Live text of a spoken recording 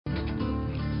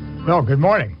Well, good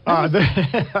morning. That's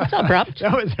abrupt.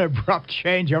 That was an abrupt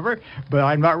changeover, but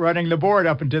I'm not running the board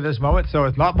up until this moment, so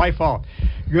it's not my fault.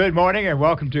 Good morning and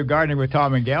welcome to Gardening with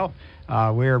Tom and Gayle.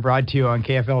 We are brought to you on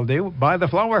KFLD by the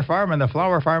Flower Farm, and the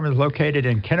Flower Farm is located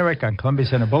in Kennewick on Columbia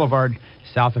Center Boulevard,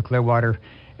 south of Clearwater,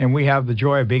 and we have the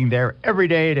joy of being there every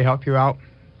day to help you out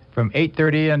from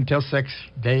 8:30 until 6,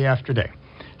 day after day.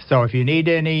 So if you need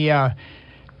any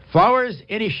flowers,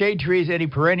 any shade trees, any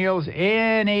perennials,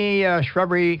 any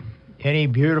shrubbery, any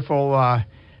beautiful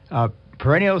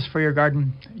perennials for your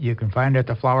garden, you can find it at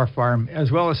the Flower Farm,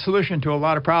 as well as solution to a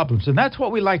lot of problems. And that's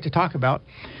what we like to talk about,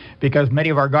 because many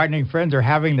of our gardening friends are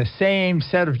having the same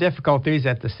set of difficulties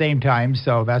at the same time.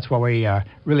 So that's why we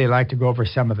really like to go over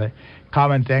some of the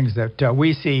common things that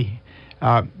we see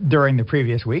during the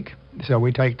previous week. So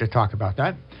we like to talk about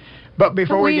that. But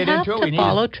before we get into it, we need to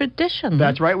follow tradition.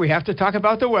 That's right. We have to talk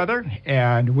about the weather,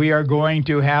 and we are going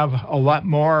to have a lot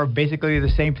more of basically the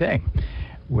same thing.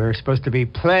 We're supposed to be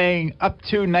playing up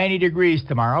to 90 degrees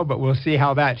tomorrow, but we'll see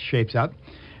how that shapes up.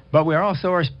 But we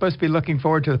also are supposed to be looking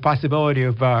forward to the possibility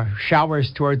of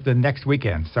showers towards the next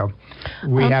weekend. So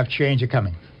we have change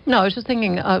coming. No, I was just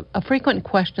thinking, a frequent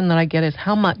question that I get is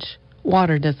how much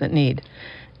water does it need?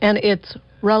 And it's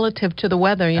relative to the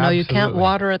weather. You know, Absolutely. You can't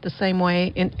water it the same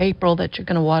way in April that you're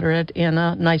going to water it in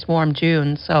a nice warm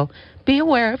June. So be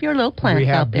aware of your little plants out there.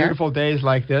 We have beautiful days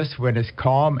like this when it's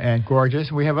calm and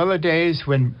gorgeous. We have other days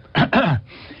when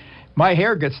my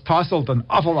hair gets tousled an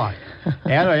awful lot,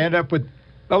 and I end up with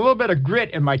a little bit of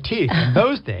grit in my teeth. In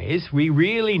those days, we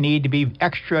really need to be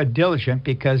extra diligent,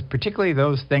 because particularly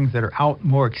those things that are out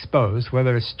more exposed,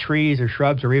 whether it's trees or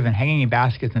shrubs or even hanging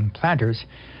baskets and planters,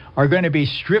 are going to be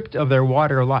stripped of their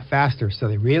water a lot faster. So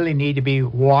they really need to be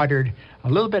watered a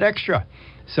little bit extra.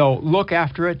 So look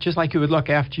after it just like you would look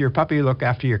after your puppy, look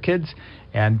after your kids,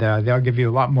 and they'll give you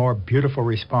a lot more beautiful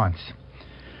response.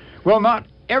 Well, not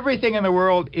everything in the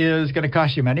world is going to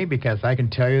cost you money, because I can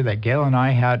tell you that Gayle and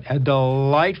I had a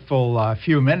delightful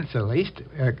few minutes at least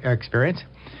experience.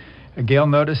 Gayle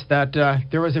noticed that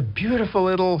there was a beautiful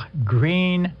little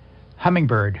green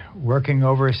hummingbird working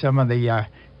over some of the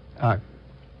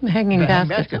hanging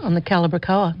baskets on the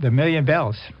Calibracoa. The million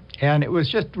bells. And it was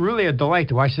just really a delight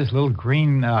to watch this little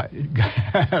green,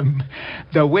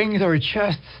 the wings were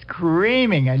just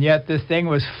screaming, and yet this thing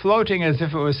was floating as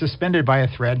if it was suspended by a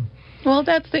thread. Well,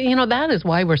 that is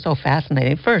why we're so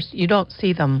fascinated. First, you don't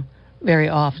see them very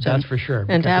often. That's for sure.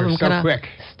 And to have them kind of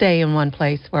stay in one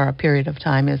place for a period of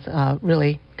time is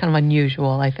really kind of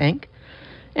unusual, I think.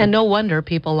 And no wonder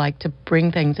people like to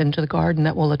bring things into the garden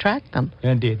that will attract them.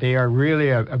 Indeed. They are really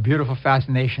a beautiful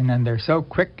fascination, and they're so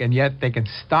quick, and yet they can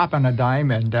stop on a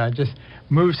dime and just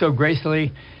move so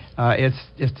gracefully. It's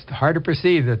hard to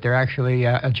perceive that they're actually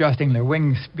adjusting their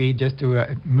wing speed just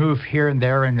to move here and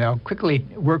there, and they'll quickly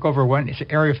work over one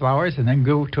area of flowers and then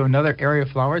go to another area of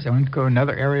flowers and then go to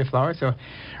another area of flowers. So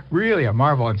really a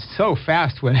marvel, and so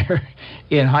fast when they're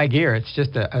in high gear. It's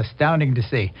just astounding to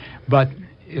see. But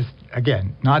it's,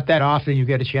 again, not that often you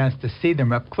get a chance to see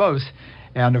them up close.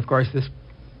 And, of course, this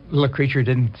little creature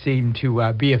didn't seem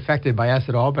to be affected by us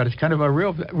at all, but it's kind of a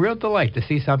real delight to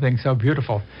see something so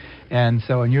beautiful and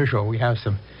so unusual. We have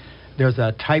there's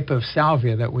a type of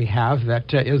salvia that we have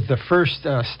that is the first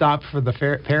stop for the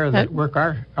pair that work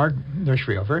our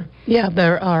nursery over. Yeah,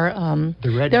 there are,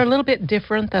 they're a little bit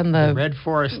different than the red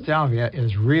forest salvia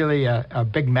is really a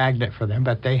big magnet for them,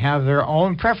 but they have their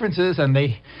own preferences, and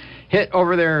they hit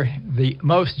over the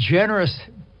most generous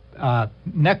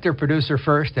nectar producer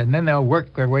first, and then they'll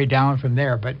work their way down from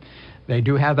there. But they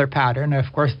do have their pattern.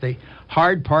 Of course, the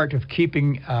hard part of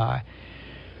keeping, hard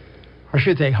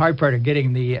part of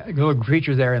getting the little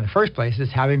creatures there in the first place is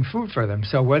having food for them.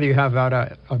 So whether you have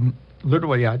out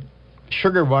literally a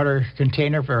sugar water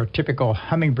container for a typical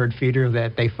hummingbird feeder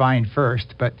that they find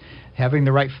first, but having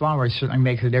the right flowers certainly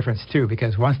makes a difference too,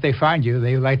 because once they find you,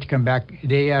 they like to come back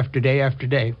day after day after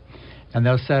day, and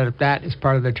they'll set up that as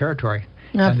part of their territory.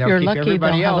 Now, if you're lucky,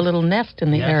 they'll have a little nest in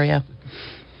the area.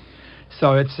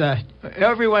 So it's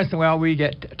every once in a while we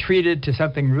get treated to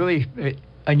something really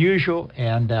unusual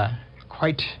and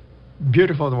quite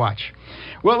beautiful to watch.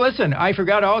 Well, listen, I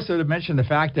forgot also to mention the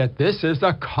fact that this is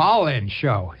a call-in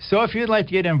show. So if you'd like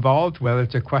to get involved, whether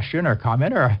it's a question or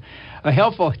comment or a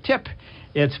helpful tip,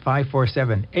 it's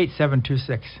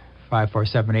 547-8726.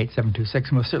 547-8726,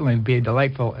 and we'll certainly be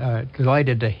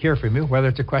delighted to hear from you, whether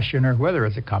it's a question or whether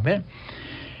it's a comment.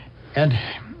 And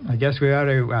I guess we ought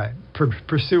to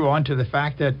pursue on to the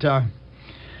fact that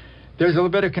there's a little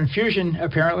bit of confusion,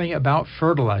 apparently, about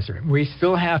fertilizer. We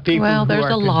still have people who are there's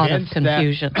a lot of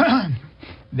convinced confusion.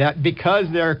 that because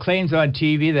there are claims on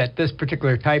TV that this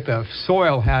particular type of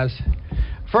soil has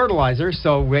fertilizer,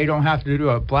 so we don't have to do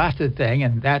a blasted thing,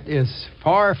 and that is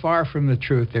far, far from the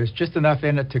truth. There's just enough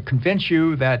in it to convince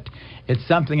you that it's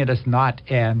something that it's not,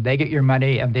 and they get your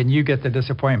money, and then you get the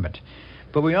disappointment.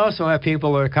 But we also have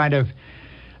people who are kind of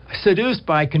seduced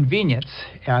by convenience,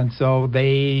 and so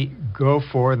they go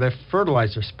for the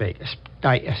fertilizer stakes.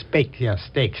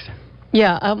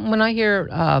 Yeah, when I hear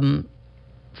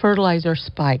fertilizer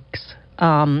spikes,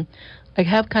 I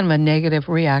have kind of a negative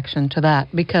reaction to that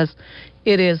because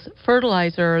it is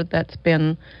fertilizer that's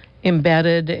been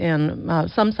embedded in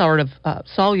some sort of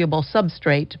soluble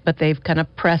substrate, but they've kind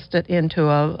of pressed it into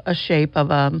a shape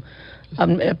of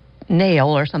a nail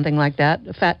or something like that,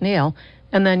 a fat nail,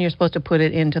 and then you're supposed to put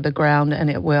it into the ground and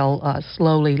it will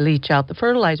slowly leach out the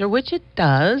fertilizer, which it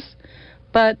does,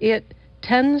 but it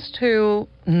tends to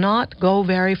not go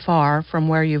very far from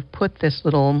where you've put this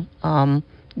little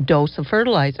dose of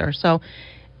fertilizer. So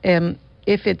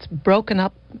if it's broken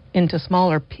up into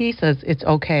smaller pieces, it's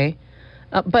okay.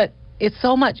 But it's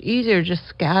so much easier to just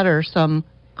scatter some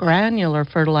granular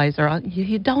fertilizer on.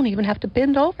 You don't even have to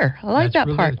bend over. I like that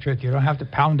really part. The trick. You don't have to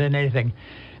pound in anything.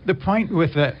 The point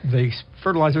with the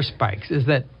fertilizer spikes is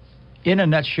that, in a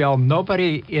nutshell,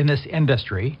 nobody in this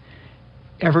industry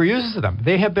ever uses them.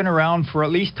 They have been around for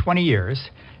at least 20 years,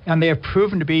 and they have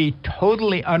proven to be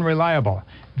totally unreliable.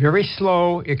 Very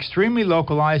slow, extremely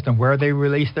localized on where they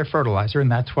release their fertilizer,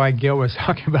 and that's why Gayle was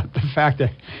talking about the fact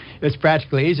that it's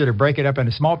practically easier to break it up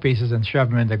into small pieces and shove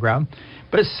them in the ground.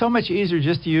 But it's so much easier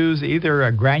just to use either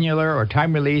a granular or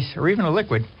time release or even a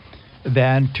liquid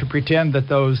than to pretend that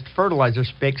those fertilizer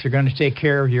spikes are going to take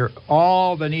care of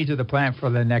all the needs of the plant for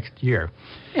the next year.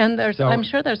 And I'm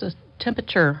sure there's a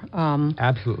temperature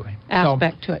absolutely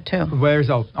aspect to it too. There's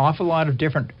an awful lot of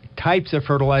different types of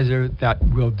fertilizer that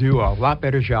will do a lot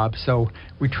better job. So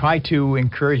we try to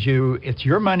encourage you. It's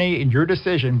your money and your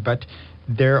decision, but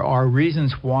there are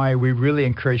reasons why we really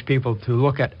encourage people to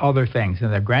look at other things.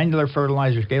 And the granular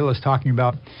fertilizers Gayle is talking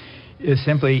about is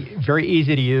simply very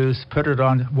easy to use. Put it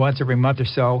on once every month or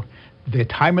so. The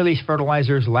time-release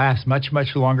fertilizers last much,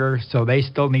 much longer, so they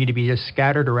still need to be just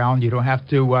scattered around. You don't have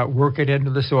to work it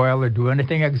into the soil or do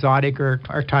anything exotic or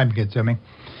time-consuming.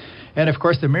 And, of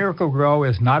course, the Miracle Grow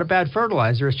is not a bad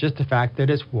fertilizer. It's just the fact that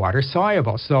it's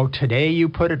water-soluble. So today you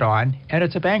put it on, and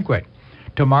it's a banquet.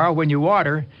 Tomorrow when you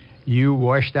water, you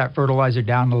wash that fertilizer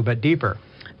down a little bit deeper.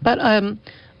 But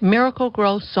Miracle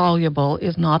Grow soluble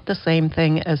is not the same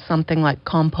thing as something like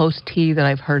compost tea that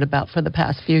I've heard about for the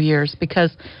past few years,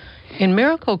 because in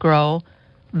Miracle Grow,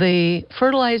 the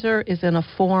fertilizer is in a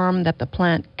form that the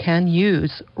plant can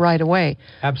use right away.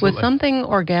 Absolutely. With something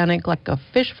organic like a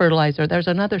fish fertilizer, there's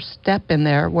another step in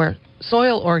there where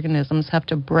soil organisms have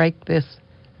to break this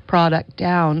product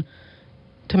down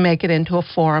to make it into a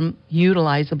form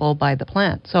utilizable by the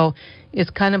plant. So it's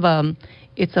kind of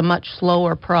it's a much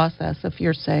slower process if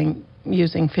you're saying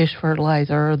using fish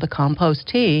fertilizer or the compost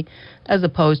tea as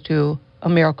opposed to a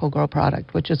Miracle Grow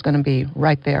product, which is going to be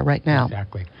right there, right now.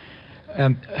 Exactly.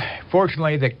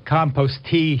 Fortunately, the compost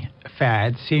tea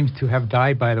fad seems to have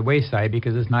died by the wayside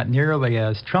because it's not nearly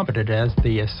as trumpeted as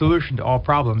the solution to all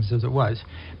problems as it was,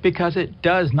 because it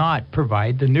does not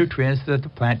provide the nutrients that the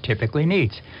plant typically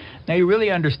needs. Now, you really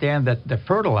understand that the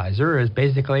fertilizer is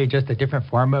basically just a different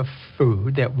form of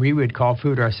food that we would call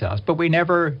food ourselves, but we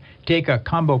never take a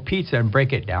combo pizza and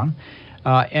break it down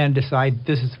and decide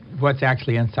this is what's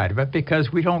actually inside of it,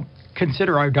 because we don't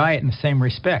consider our diet in the same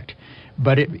respect.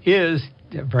 But it is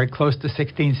very close to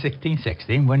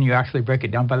 16 when you actually break it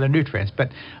down by the nutrients. But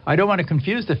I don't want to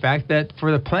confuse the fact that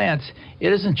for the plants,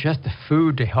 it isn't just the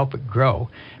food to help it grow,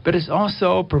 but it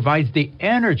also provides the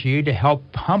energy to help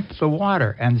pump the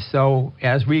water. And so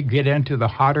as we get into the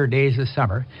hotter days of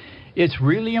summer, it's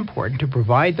really important to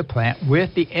provide the plant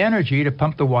with the energy to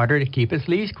pump the water to keep its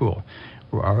leaves cool.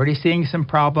 We're already seeing some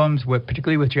problems,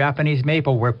 particularly with Japanese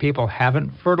maple, where people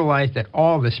haven't fertilized at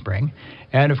all this spring.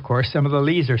 And, of course, some of the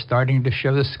leaves are starting to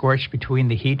show the scorch between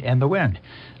the heat and the wind.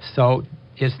 So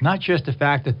it's not just the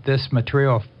fact that this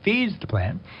material feeds the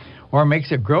plant or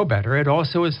makes it grow better. It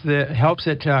also helps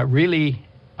it really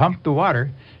pump the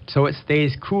water so it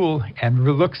stays cool and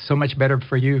looks so much better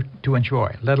for you to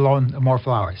enjoy, let alone more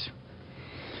flowers.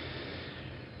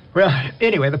 Well,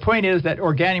 anyway, the point is that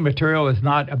organic material is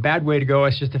not a bad way to go.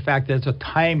 It's just the fact that it's a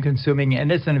time-consuming,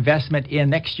 and it's an investment in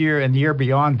next year and the year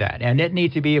beyond that. And it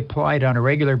needs to be applied on a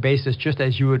regular basis, just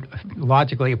as you would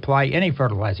logically apply any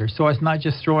fertilizer. So it's not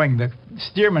just throwing the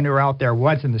steer manure out there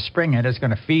once in the spring and it's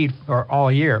going to feed for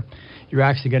all year. You're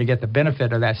actually going to get the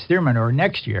benefit of that steer manure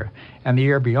next year and the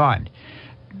year beyond.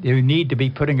 you need to be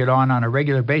putting it on a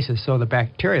regular basis, so the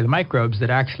bacteria, the microbes that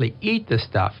actually eat this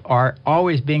stuff, are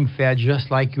always being fed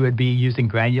just like you would be using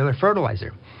granular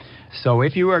fertilizer. So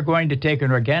if you are going to take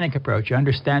an organic approach,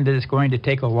 understand that it's going to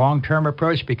take a long-term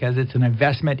approach because it's an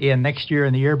investment in next year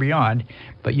and the year beyond,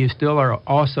 but you still are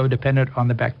also dependent on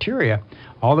the bacteria,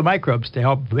 all the microbes, to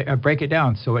help break it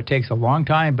down. So it takes a long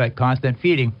time, but constant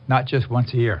feeding, not just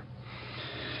once a year.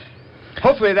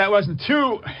 Hopefully that wasn't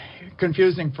too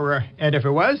confusing and if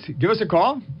it was, give us a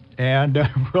call, and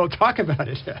we'll talk about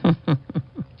it.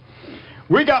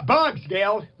 We got bugs,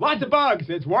 Gail. Lots of bugs.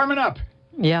 It's warming up.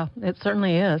 Yeah, it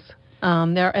certainly is.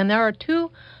 There are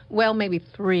two, well, maybe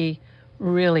three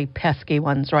really pesky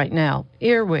ones right now.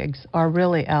 Earwigs are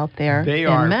really out there. They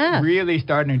are really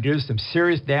starting to do some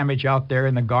serious damage out there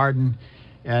in the garden,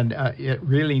 and it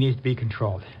really needs to be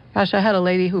controlled. Gosh, I had a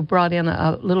lady who brought in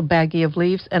a little baggie of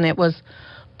leaves, and it was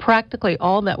practically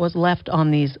all that was left on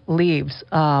these leaves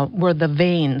were the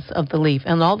veins of the leaf,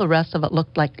 and all the rest of it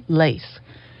looked like lace,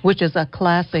 which is a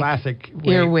classic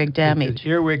earwig damage.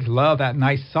 Earwigs love that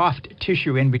nice soft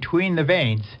tissue in between the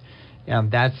veins,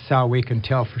 and that's how we can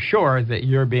tell for sure that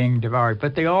you're being devoured.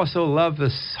 But they also love the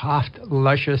soft,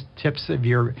 luscious tips of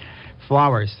your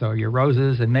flowers. So your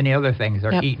roses and many other things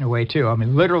are eaten away too. I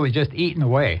mean, literally just eaten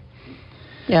away.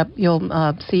 Yep,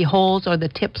 you'll see holes or the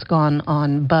tips gone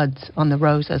on buds on the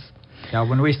roses. Now,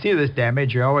 when we see this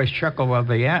damage, you always chuckle. Well,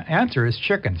 the answer is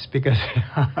chickens, because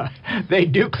they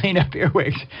do clean up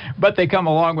earwigs, but they come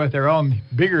along with their own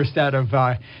bigger set of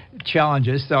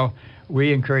challenges. So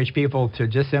we encourage people to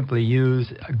just simply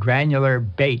use a granular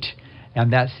bait,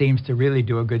 and that seems to really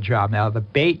do a good job. Now, the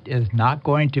bait is not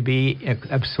going to be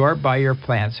absorbed by your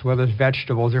plants, whether it's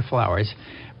vegetables or flowers,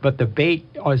 but the bait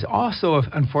is also,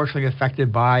 unfortunately,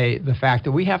 affected by the fact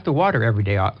that we have to water every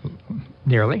day,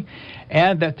 nearly,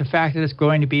 and that the fact that it's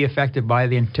going to be affected by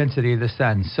the intensity of the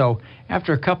sun. So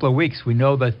after a couple of weeks, we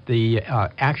know that the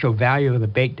actual value of the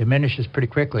bait diminishes pretty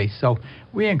quickly. So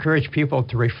we encourage people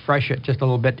to refresh it just a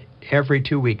little bit every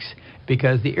 2 weeks,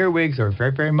 because the earwigs are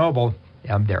very, very mobile.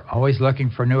 They're always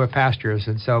looking for newer pastures.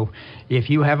 And so if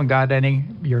you haven't got any,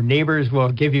 your neighbors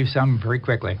will give you some very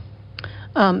quickly.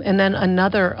 And then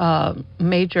another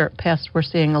major pest we're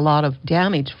seeing a lot of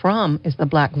damage from is the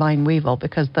black vine weevil,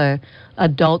 because the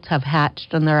adults have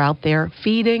hatched and they're out there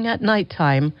feeding at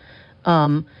nighttime,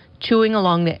 chewing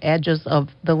along the edges of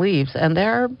the leaves, and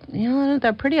they're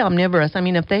pretty omnivorous. I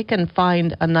mean, if they can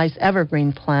find a nice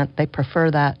evergreen plant, they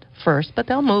prefer that first, but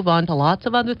they'll move on to lots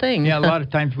of other things. Yeah, a lot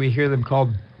of times we hear them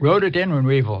called rhododendron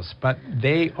weevils, but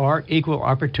they are equal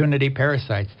opportunity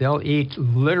parasites. They'll eat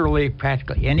literally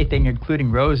practically anything,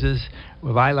 including roses,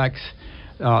 lilacs,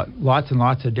 lots and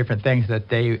lots of different things that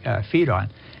they feed on.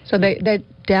 So the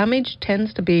damage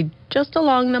tends to be just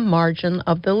along the margin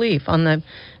of the leaf, on the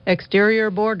exterior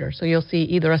border. So you'll see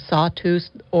either a sawtooth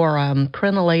or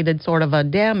crenellated sort of a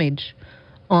damage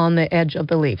on the edge of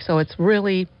the leaf. So it's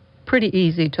really pretty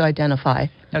easy to identify.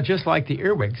 Now, just like the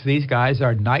earwigs, these guys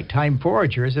are nighttime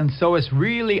foragers, and so it's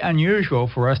really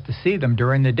unusual for us to see them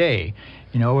during the day.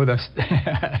 You know, the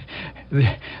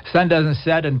sun doesn't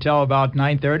set until about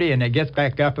 9:30, and it gets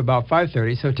back up about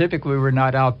 5:30. So typically, we're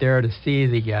not out there to see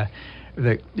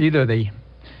either the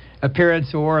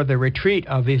appearance or the retreat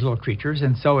of these little creatures,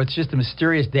 and so it's just a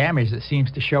mysterious damage that seems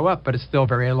to show up, but it's still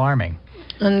very alarming.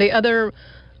 And the other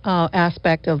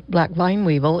aspect of black vine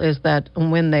weevil is that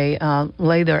when they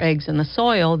lay their eggs in the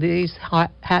soil, these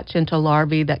hatch into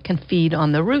larvae that can feed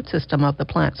on the root system of the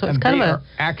plant. So it's and kind they of are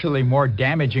actually more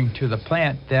damaging to the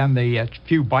plant than the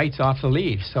few bites off the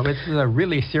leaves. So it's a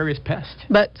really serious pest.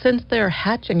 But since they're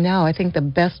hatching now, I think the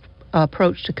best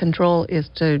approach to control is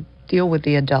to deal with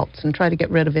the adults and try to get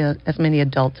rid of as many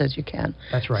adults as you can.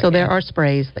 That's right. So there are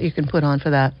sprays that you can put on for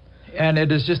that. And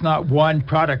it is just not one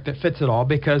product that fits it all,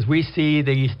 because we see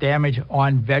these damage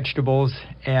on vegetables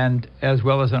and as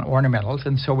well as on ornamentals,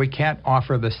 and so we can't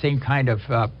offer the same kind of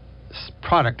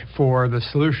product for the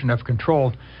solution of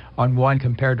control on one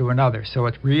compared to another. So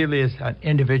it really is an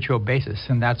individual basis,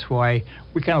 and that's why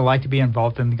we kind of like to be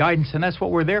involved in the guidance, and that's what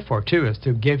we're there for too, is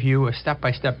to give you a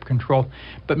step-by-step control,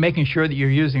 but making sure that you're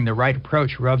using the right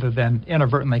approach rather than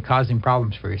inadvertently causing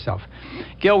problems for yourself.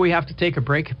 Gil, we have to take a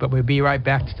break, but we'll be right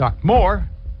back to talk more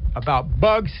about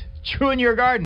bugs chewing your garden.